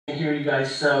hear you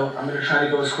guys, so I'm going to try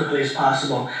to go as quickly as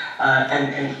possible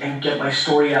and get my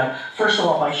story out. First of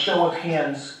all, by show of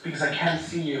hands, because I can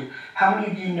see you, how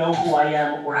many of you know who I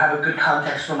am or have a good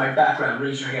context for my background?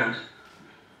 Raise your hand.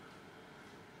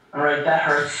 All right, that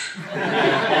hurts.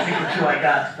 I think the two I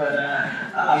got, but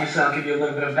obviously I'll give you a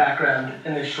little bit of background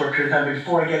in this short period of time. But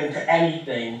before I get into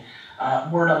anything,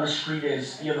 word on the street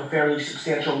is you have a fairly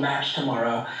substantial match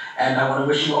tomorrow, and I want to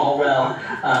wish you all well.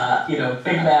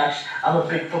 Big match. I'm a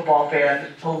big football fan,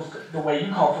 both the way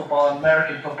you call football and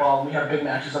American football. We have big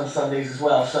matches on Sundays as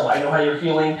well, so I know how you're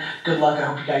feeling. Good luck. I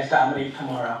hope you guys dominate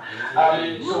tomorrow.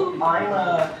 I'm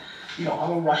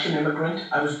a Russian immigrant.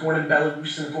 I was born in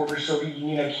Belarus in the former Soviet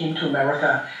Union. I came to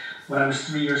America when I was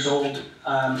 3 years old in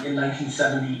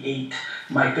 1978.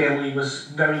 My family was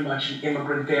very much an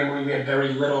immigrant family. We had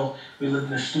very little. We lived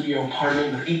in a studio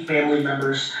apartment with 8 family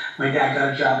members. My dad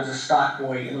got a job as a stock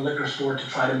boy in a liquor store to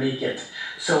try to make it.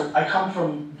 So I come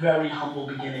from very humble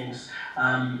beginnings.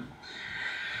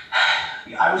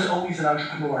 I was always an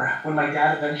entrepreneur. When my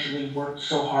dad eventually worked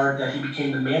so hard that he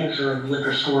became the manager of the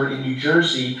liquor store in New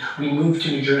Jersey, we moved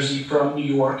to New Jersey from New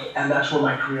York, and that's where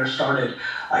my career started.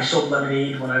 I sold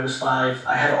lemonade when I was 5.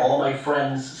 I had all my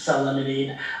friends sell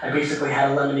lemonade. I basically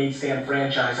had a lemonade stand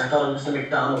franchise. I thought it was the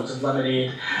McDonald's of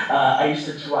lemonade. I used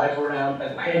to drive around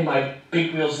in my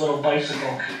big wheels little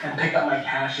bicycle and pick up my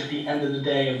cash at the end of the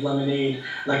day of lemonade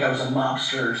like I was a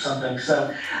mobster or something.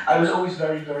 So I was always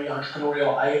very, very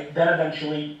entrepreneurial. I then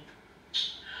eventually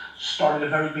started a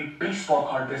very big baseball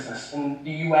card business in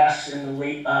the U.S. in the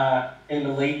late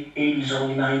 80s,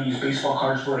 early 90s. Baseball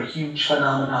cards were a huge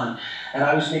phenomenon, and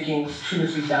I was making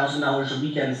 $2,000 to $3,000 a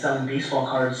weekend selling baseball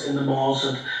cards in the malls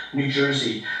of New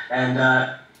Jersey, and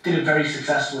did it very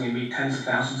successfully and made tens of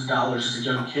thousands of dollars as a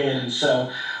young kid. And so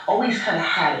always kind of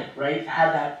had it, right?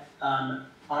 Had that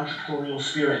entrepreneurial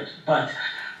spirit. But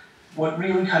what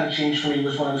really kind of changed for me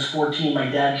was when I was 14, my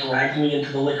dad dragged me into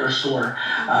the liquor store.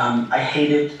 I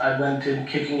hated, I went in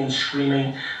kicking and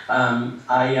screaming.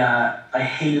 I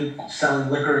hated selling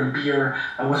liquor and beer.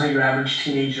 I wasn't your average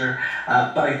teenager,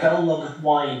 but I fell in love with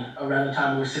wine around the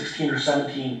time I was 16 or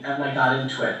 17, and I got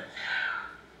into it.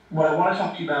 What I want to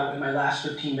talk to you about in my last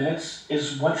 15 minutes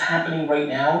is what's happening right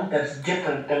now that's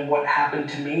different than what happened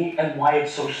to me and why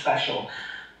it's so special.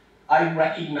 I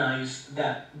recognize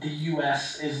that the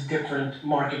U.S. is a different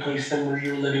marketplace than where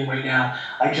you're living right now.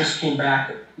 I just came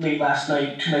back late last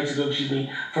night, 2 nights ago,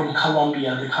 from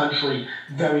Colombia, the country.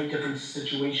 Very different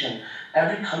situation.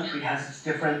 Every country has its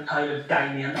different kind of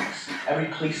dynamics. Every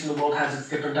place in the world has its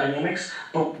different dynamics.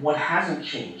 But what hasn't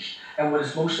changed, and what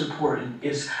is most important,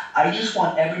 is I just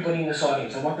want everybody in this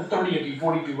audience, I want the 30 of you,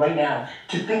 40 of you right now,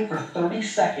 to think for 30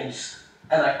 seconds.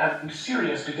 And I'm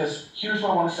serious, because here's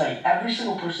what I want to say. Every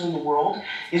single person in the world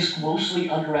is grossly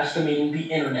underestimating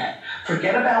the internet.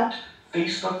 Forget about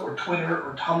Facebook or Twitter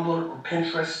or Tumblr or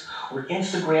Pinterest or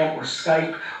Instagram or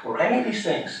Skype or any of these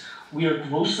things. We are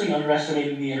grossly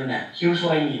underestimating the internet. Here's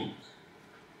what I mean.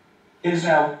 It is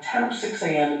now 10:06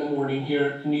 a.m. in the morning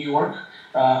here in New York.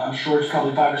 I'm sure it's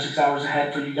probably 5 or 6 hours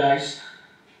ahead for you guys.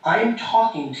 I am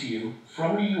talking to you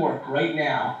from New York right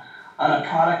now on a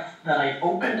product that I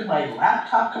opened my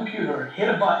laptop computer, hit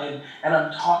a button, and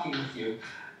I'm talking with you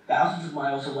thousands of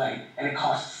miles away, and it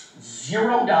costs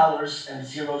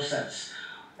 $0.00.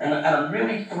 And I'm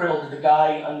really thrilled that the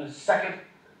guy on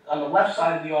the left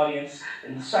side of the audience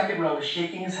in the second row is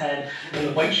shaking his head in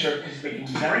the white shirt because he's making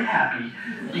me very happy,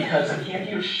 because I can't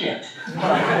hear shit, but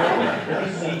I know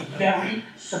this is a very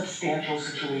substantial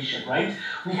situation, right?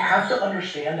 We have to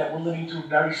understand that we're living through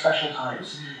very special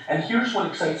times. And here's what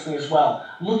excites me as well.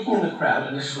 Looking in the crowd,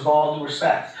 and this is with all due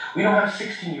respect, we don't have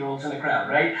 16-year-olds in the crowd,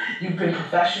 right? You've been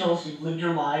professionals, you've lived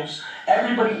your lives.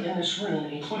 Everybody in this room,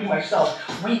 including myself,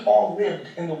 we all lived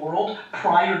in the world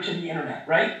prior to the internet,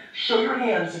 right? Show your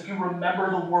hands if you remember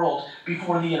the world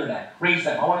before the internet. Raise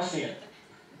them, I want to see it.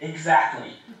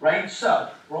 Exactly, right? So,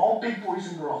 we're all big boys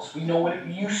and girls. We know what it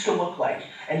used to look like.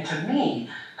 And to me,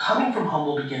 coming from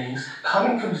humble beginnings,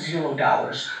 coming from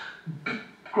 $0,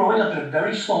 growing up in a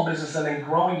very small business and then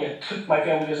growing it, took my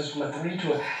family business from a $3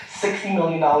 to a $60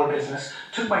 million business,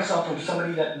 took myself from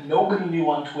somebody that nobody knew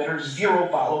on Twitter, 0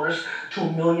 followers, to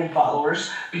 1 million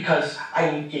followers, because I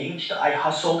engaged, I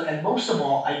hustled, and most of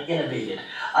all, I innovated.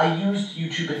 I used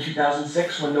YouTube in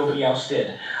 2006 when nobody else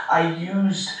did. I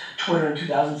used Twitter in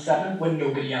 2007 when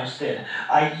nobody else did.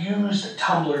 I used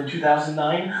Tumblr in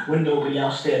 2009 when nobody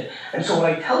else did. And so what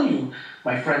I tell you,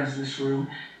 my friends in this room,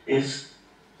 is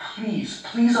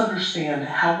please understand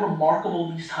how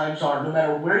remarkable these times are, no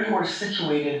matter where you are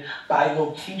situated by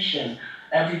location.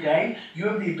 every day, you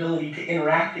have the ability to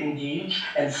interact, engage,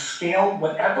 and scale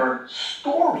whatever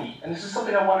story, and this is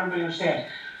something I want everybody to understand.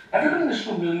 Everybody in this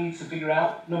room really needs to figure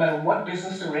out, no matter what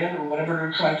business they're in or whatever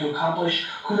they're trying to accomplish,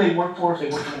 who they work for, if they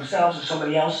work for themselves or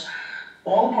somebody else,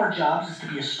 all of our jobs is to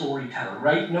be a storyteller,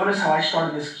 right? Notice how I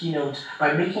started this keynote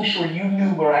by making sure you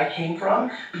knew where I came from,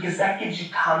 because that gives you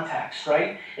context,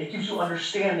 right? It gives you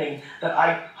understanding that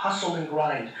I hustle and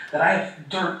grind, that I have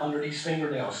dirt under these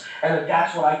fingernails, and that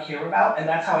that's what I care about, and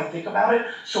that's how I think about it.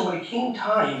 So when it came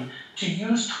time to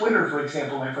use Twitter, for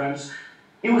example, my friends,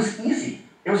 it was easy.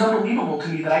 It was unbelievable to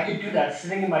me that I could do that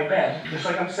sitting in my bed, just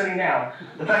like I'm sitting now.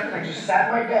 The fact that I just sat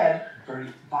in my bed for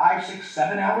 5, 6,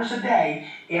 7 hours a day,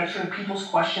 answering people's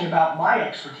question about my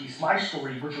expertise, my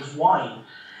story, which was wine,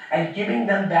 and giving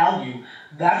them value,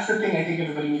 that's the thing I think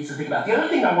everybody needs to think about. The other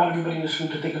thing I want everybody in this room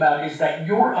to think about is that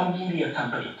you're a media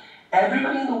company.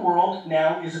 Everybody in the world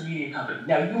now is a media company.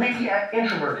 Now, you may be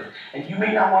introverted, and you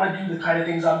may not want to do the kind of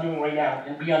things I'm doing right now,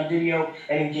 and be on video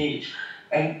and engage.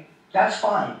 And that's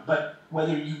fine, but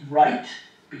whether you write,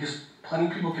 because plenty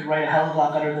of people can write a hell of a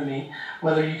lot better than me,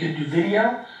 whether you can do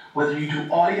video, whether you do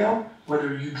audio,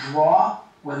 whether you draw,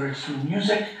 whether it's through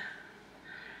music.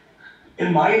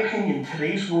 In my opinion,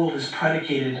 today's world is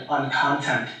predicated on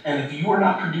content, and if you are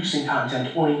not producing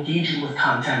content or engaging with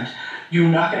content, you're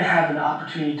not going to have an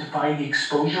opportunity to find the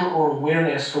exposure or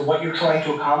awareness for what you're trying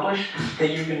to accomplish that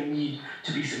you're going to need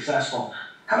to be successful.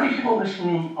 How many people in this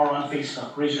room are on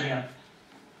Facebook? Raise your hand.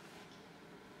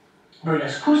 Very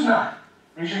nice. Who's not?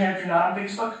 Raise your hand if you're not on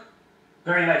Facebook.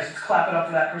 Very nice. Let's clap it up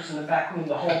for that person in the back room,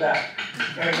 the whole deck.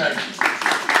 Very nice.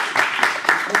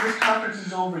 When this conference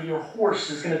is over, your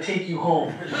horse is going to take you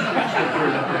home. Just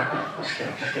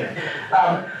kidding, just kidding.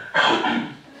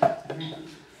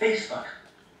 Facebook.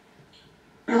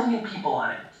 Billion people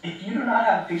on it. If you do not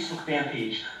have a Facebook fan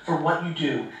page for what you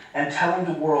do and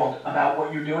telling the world about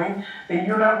what you're doing, then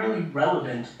you're not really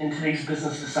relevant in today's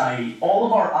business society. All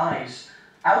of our eyes,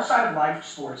 outside of live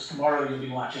sports, tomorrow you'll be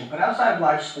watching, but outside of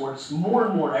live sports, more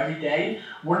and more every day,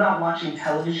 we're not watching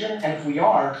television, and if we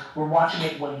are, we're watching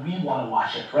it when we want to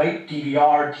watch it, right?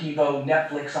 DVR, TiVo,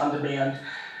 Netflix on demand.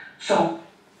 So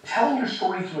telling your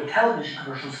story through a television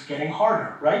commercial is getting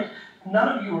harder, right?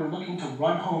 None of you are looking to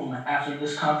run home after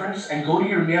this conference and go to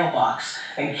your mailbox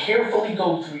and carefully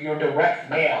go through your direct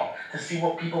mail to see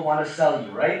what people want to sell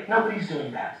you, right? Nobody's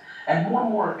doing that. And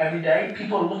more every day,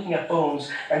 people are looking at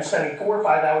phones and spending 4 or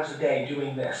 5 hours a day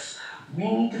doing this. We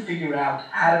need to figure out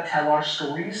how to tell our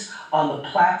stories on the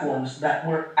platforms that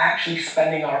we're actually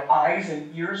spending our eyes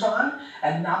and ears on,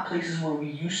 and not places where we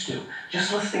used to.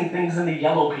 Just listing things in the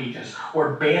yellow pages,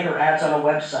 or banner ads on a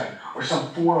website, or some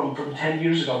forum from 10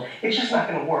 years ago. It's just not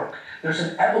going to work. There's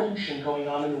an evolution going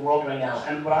on in the world right now,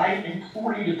 and what I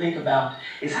implore you to think about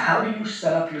is how do you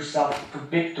set up yourself for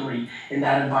victory in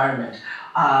that environment.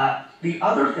 The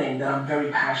other thing that I'm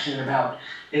very passionate about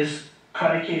is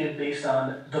predicated based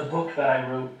on the book that I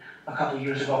wrote a couple of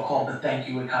years ago called The Thank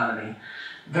You Economy.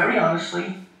 Very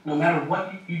honestly, no matter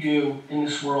what you do in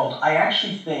this world, I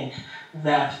actually think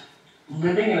that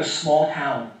living in a small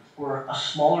town or a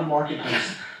smaller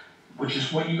marketplace, which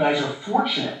is what you guys are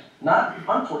fortunate, not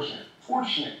unfortunate,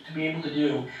 fortunate to be able to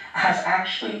do, has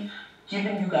actually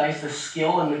given you guys the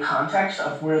skill and the context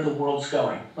of where the world's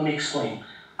going. Let me explain.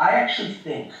 I actually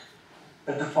think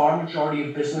that the far majority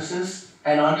of businesses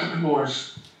and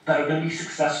entrepreneurs that are going to be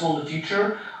successful in the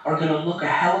future are going to look a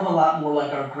hell of a lot more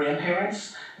like our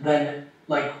grandparents than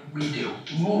like we do.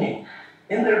 Meaning,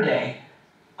 in their day,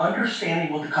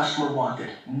 understanding what the customer wanted,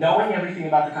 knowing everything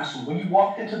about the customer. When you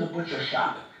walked into the butcher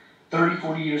shop 30,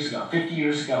 40 years ago, 50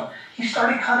 years ago, he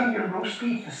started cutting your roast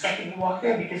beef the second you walked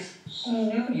in because he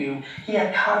knew you, he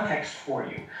had context for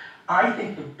you. I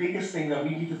think the biggest thing that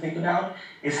we need to think about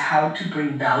is how to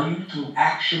bring value through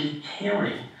actually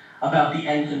caring about the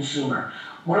end consumer.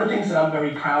 One of the things that I'm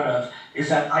very proud of is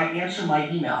that I answer my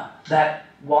email. That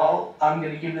while I'm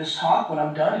going to give this talk, when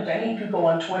I'm done, if any of you go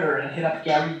on Twitter and hit up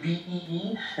Gary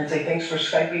BEE and say thanks for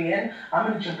Skyping in, I'm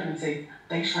going to jump in and say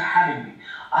thanks for having me.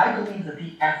 I believe that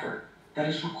the effort that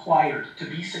is required to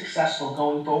be successful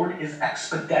going forward is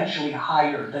exponentially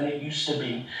higher than it used to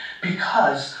be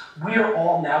because we are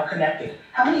all now connected.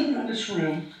 How many of you in this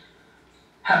room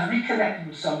have reconnected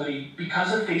with somebody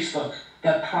because of Facebook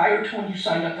that prior to when you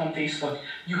signed up on Facebook,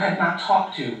 you had not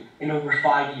talked to in over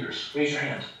 5 years? Raise your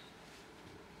hand.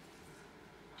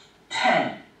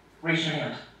 10. Raise your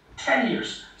hand. 10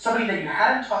 years. Somebody that you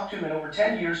hadn't talked to in over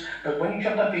 10 years, but when you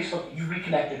jumped on Facebook, you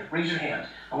reconnected. Raise your hand.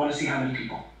 I want to see how many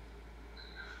people.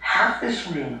 Half this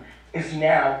room is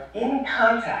now in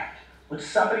contact with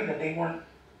somebody that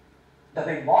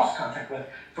they lost contact with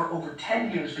for over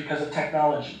 10 years because of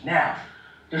technology. Now,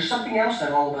 there's something else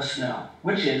that all of us know,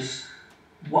 which is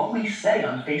what we say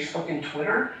on Facebook and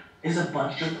Twitter is a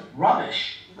bunch of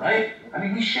rubbish, right? I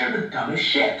mean, we share the dumbest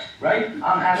shit, right?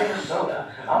 I'm having a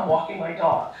soda, I'm walking my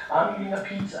dog, I'm eating a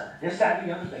pizza, this, that, and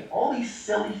the other thing. All these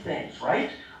silly things, right?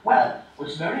 Well,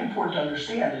 what's very important to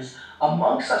understand is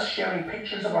amongst us sharing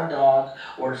pictures of our dog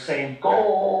or saying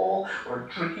goal or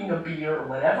drinking a beer or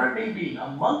whatever it may be,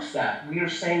 amongst that, we are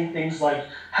saying things like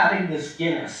having this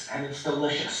Guinness and it's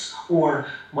delicious, or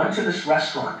went to this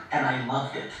restaurant and I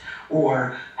loved it,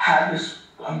 or had this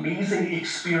amazing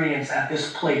experience at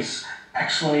this place,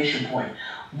 exclamation point.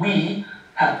 We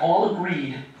have all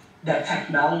agreed that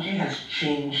technology has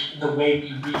changed the way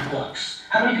we read books.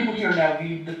 How many people here now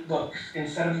read the books?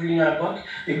 Instead of reading on a book,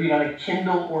 they read on a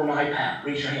Kindle or an iPad?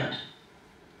 Raise your hand.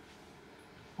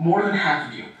 More than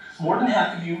half of you. More than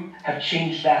half of you have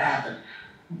changed that habit.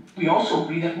 We also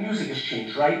agree that music has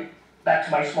changed, right? Back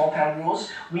to my small town rules,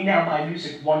 we now buy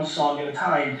music one song at a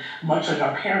time, much like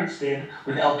our parents did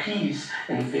with LPs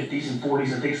in the 50s and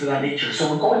 40s and things of that nature.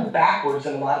 So we're going backwards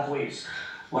in a lot of ways.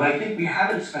 What I think we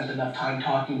haven't spent enough time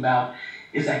talking about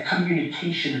is that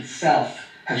communication itself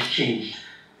has changed.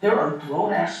 There are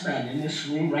grown-ass men in this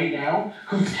room right now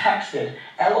who've texted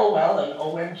LOL and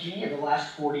OMG in the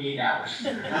last 48 hours.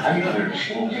 I mean, we're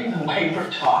changing the way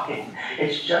we're talking.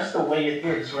 It's just the way it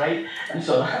is, right? And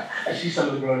so I see some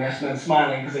of the grown-ass men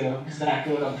smiling because they know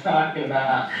exactly what I'm talking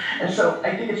about. And so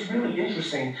I think it's really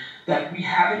interesting that we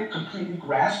haven't completely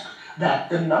grasped that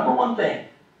the number one thing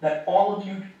that all of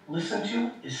you listen to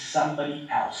is somebody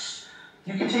else.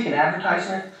 You can take an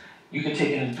advertisement, you can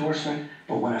take an endorsement,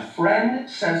 but when a friend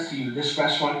says to you, this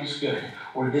restaurant is good,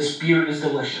 or this beer is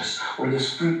delicious, or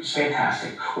this fruit is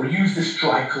fantastic, or use this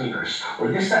dry cleaners, or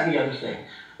this, that, and the other thing,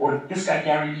 or this guy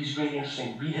Gary Vee's really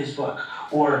interesting, read his book,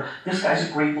 or this guy's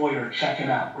a great lawyer, check him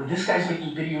out, or this guy's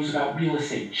making videos about real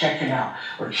estate, check him out,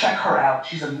 or check her out,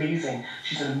 she's amazing,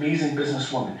 she's an amazing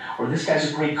businesswoman, or this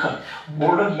guy's a great cook.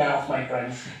 Word of mouth, my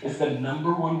friends, is the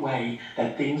number one way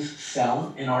that things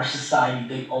sell in our society.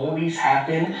 They always have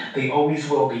been, they always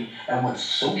will be. And what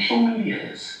social media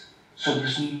is, so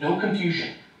there's no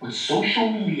confusion, what social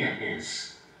media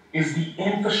is the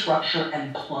infrastructure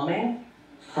and plumbing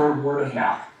for word of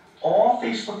mouth. All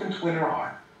Facebook and Twitter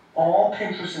are, all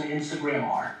Pinterest and Instagram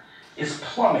are, is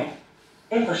plumbing,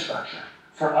 infrastructure,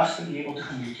 for us to be able to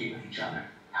communicate with each other.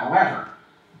 However,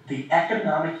 the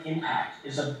economic impact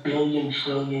is $1 billion,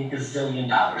 trillion, gazillion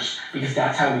dollars, because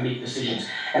that's how we make decisions.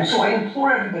 And so I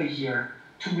implore everybody here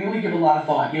to really give a lot of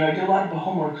thought. You know, I did a lot of the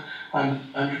homework on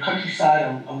your countryside,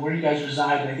 on where you guys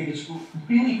reside, and I think it's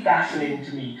really fascinating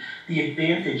to me the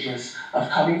advantages of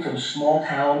coming from a small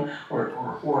town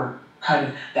or kind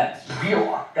of that real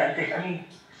authentic. I mean,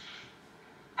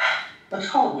 let's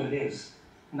call it what it is.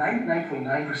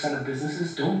 99.9% of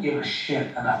businesses don't give a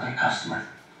shit about their customer,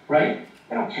 right?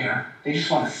 They don't care. They just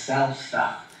want to sell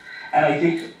stuff. And I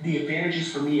think the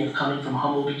advantages for me of coming from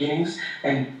humble beginnings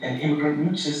and immigrant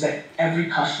roots is that every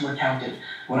customer counted.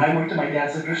 When I worked at my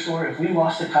dad's liquor store, if we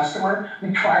lost a customer,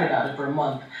 we cried about it for a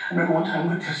month. I remember one time we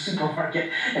went to a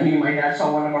supermarket and me and my dad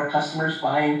saw one of our customers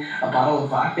buying a bottle of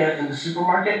vodka in the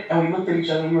supermarket, and we looked at each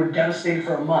other and we were devastated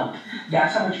for a month.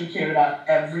 That's how much we cared about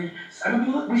I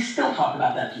mean, we still talk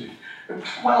about that dude.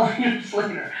 12 years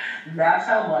later, that's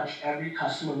how much every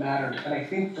customer mattered. And I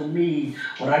think for me,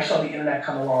 when I saw the internet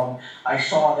come along, I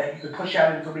saw that you could push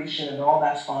out information and all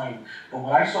that's fine. But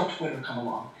when I saw Twitter come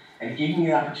along, and it gave me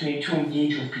the opportunity to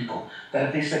engage with people, that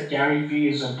if they said Gary Vee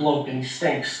is a bloke and he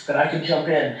stinks, that I could jump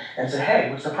in and say, hey,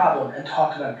 what's the problem? And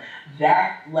talk to them.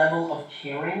 That level of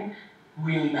caring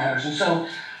really matters. And so,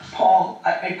 Paul,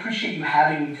 I appreciate you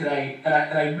having me today, and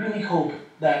I really hope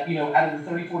that, you know, out of the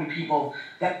 30, 40 people,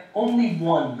 that only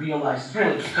one realizes,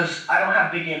 really, because I don't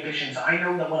have big ambitions. I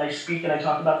know that when I speak and I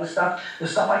talk about this stuff, the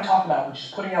stuff I talk about, which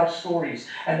is putting out stories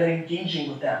and then engaging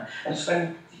with them and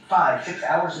spending 5, 6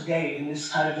 hours a day in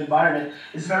this kind of environment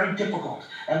is very difficult,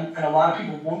 and a lot of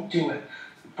people won't do it.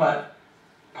 But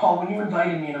Paul, when you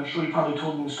invited me, and I'm sure you probably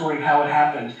told them the story of how it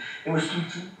happened, it was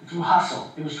through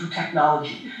hustle, it was through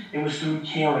technology, it was through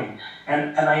caring.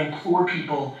 And I implore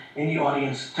people in the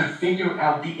audience to figure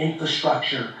out the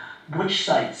infrastructure, which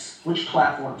sites, which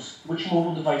platforms, which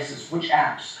mobile devices, which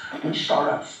apps, which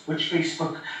startups, which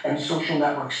Facebook and social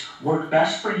networks work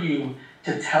best for you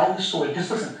to tell the story. Because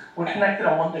listen, we're connected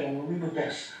on one thing, and we'll leave with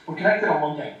this. We're connected on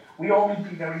one thing. We all may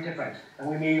be very different, and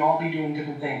we may all be doing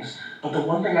different things. But the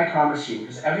one thing I promise you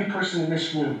is every person in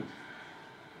this room,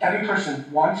 every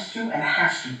person wants to and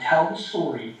has to tell the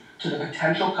story to the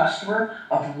potential customer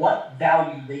of what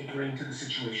value they bring to the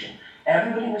situation.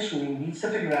 Everybody in this room needs to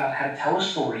figure out how to tell a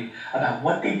story about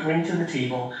what they bring to the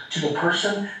table to the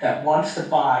person that wants to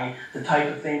buy the type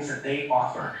of things that they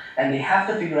offer. And they have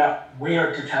to figure out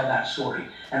where to tell that story.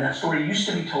 And that story used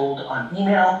to be told on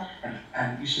email,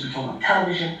 and used to be told on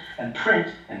television, and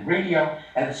print, and radio,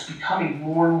 and it's becoming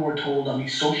more and more told on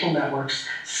these social networks.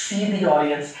 See the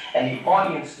audience, and the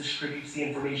audience distributes the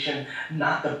information,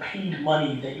 not the paid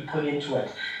money that you put into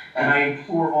it. And I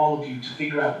implore all of you to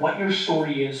figure out what your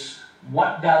story is,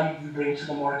 what value you bring to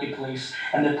the marketplace,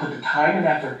 and then put the time and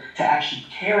effort to actually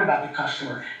care about the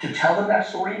customer, to tell them that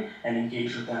story and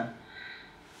engage with them.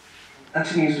 That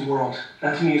to me is the world.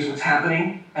 That to me is what's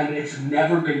happening, and it's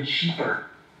never been cheaper.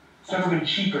 It's never been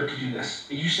cheaper to do this.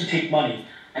 It used to take money,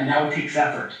 and now it takes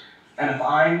effort. And if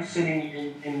I'm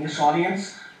sitting in this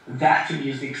audience, that to me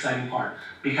is the exciting part,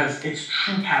 because it's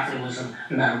true capitalism.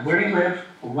 No matter where you live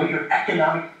or what your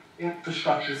economic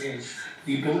infrastructure is,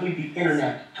 the ability of the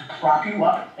internet to prop you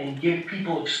up and give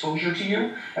people exposure to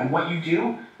you, and what you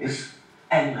do is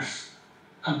endless.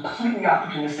 Completely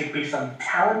opportunistic based on the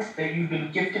talent that you've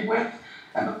been gifted with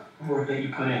and the work that you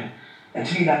put in. And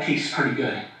to me, that tastes pretty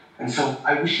good. And so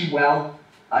I wish you well.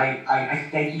 I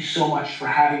thank you so much for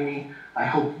having me. I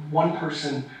hope one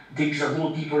person digs a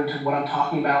little deeper into what I'm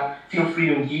talking about. Feel free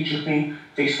to engage with me,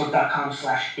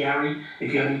 facebook.com/Gary,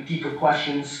 if you have any deeper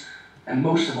questions. And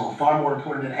most of all, far more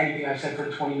important than anything I've said for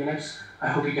the 20 minutes, I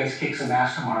hope you guys kick some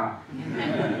ass tomorrow.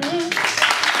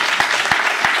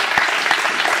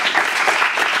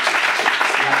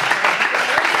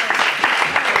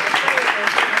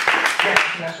 Yes,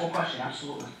 you can ask one question,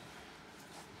 absolutely.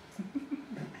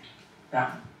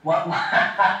 Now, what?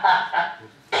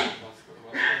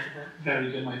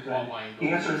 Very good, my friend. The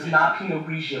answer is not Pinot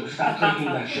Grigio. Stop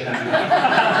taking that shit out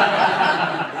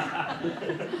of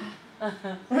me.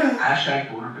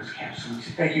 Hashtag Border Camp. So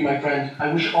thank you, my friend.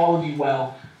 I wish all of you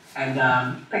well, and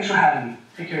thanks for having me.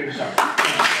 Take care of yourself.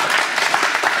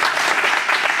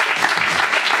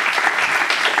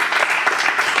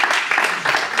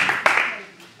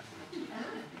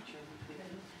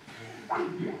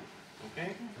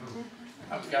 Okay.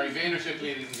 That was Gary Vaynerchuk,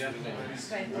 ladies and gentlemen.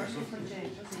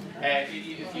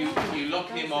 If you look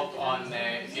him up on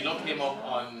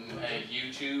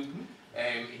YouTube.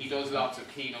 He does lots of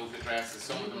keynote addresses.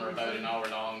 Some of them are about an hour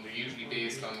long. They're usually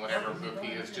based on whatever book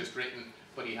he has just written.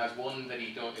 But he has one that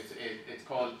he does. It's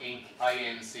called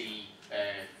INC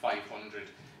 500.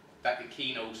 That the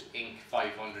keynote INC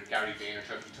 500. Gary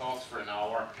Vaynerchuk. He talks for an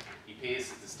hour. He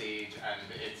paces the stage,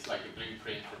 and it's like a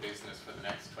blueprint for business for the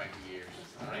next 20 years.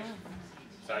 All right.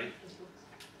 Sorry.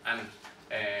 And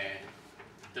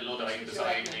the Luddite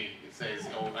beside me says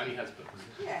no, and he has books.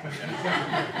 Yeah.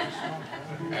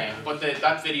 But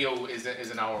that video is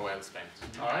an hour well spent.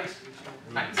 All right.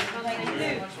 Thanks.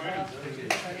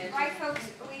 Right, folks.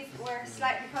 We're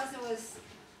slightly, because there was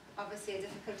obviously a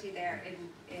difficulty there in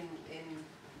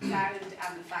sound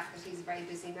and the fact that he's a very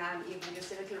busy man. Even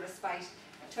just a little respite.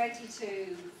 20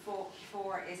 to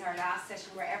 4 is our last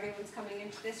session where everyone's coming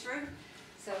into this room.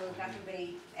 So that will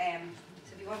be.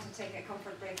 So if you want to take a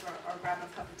comfort break or grab a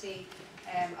cup of tea,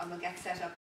 and we'll get set up.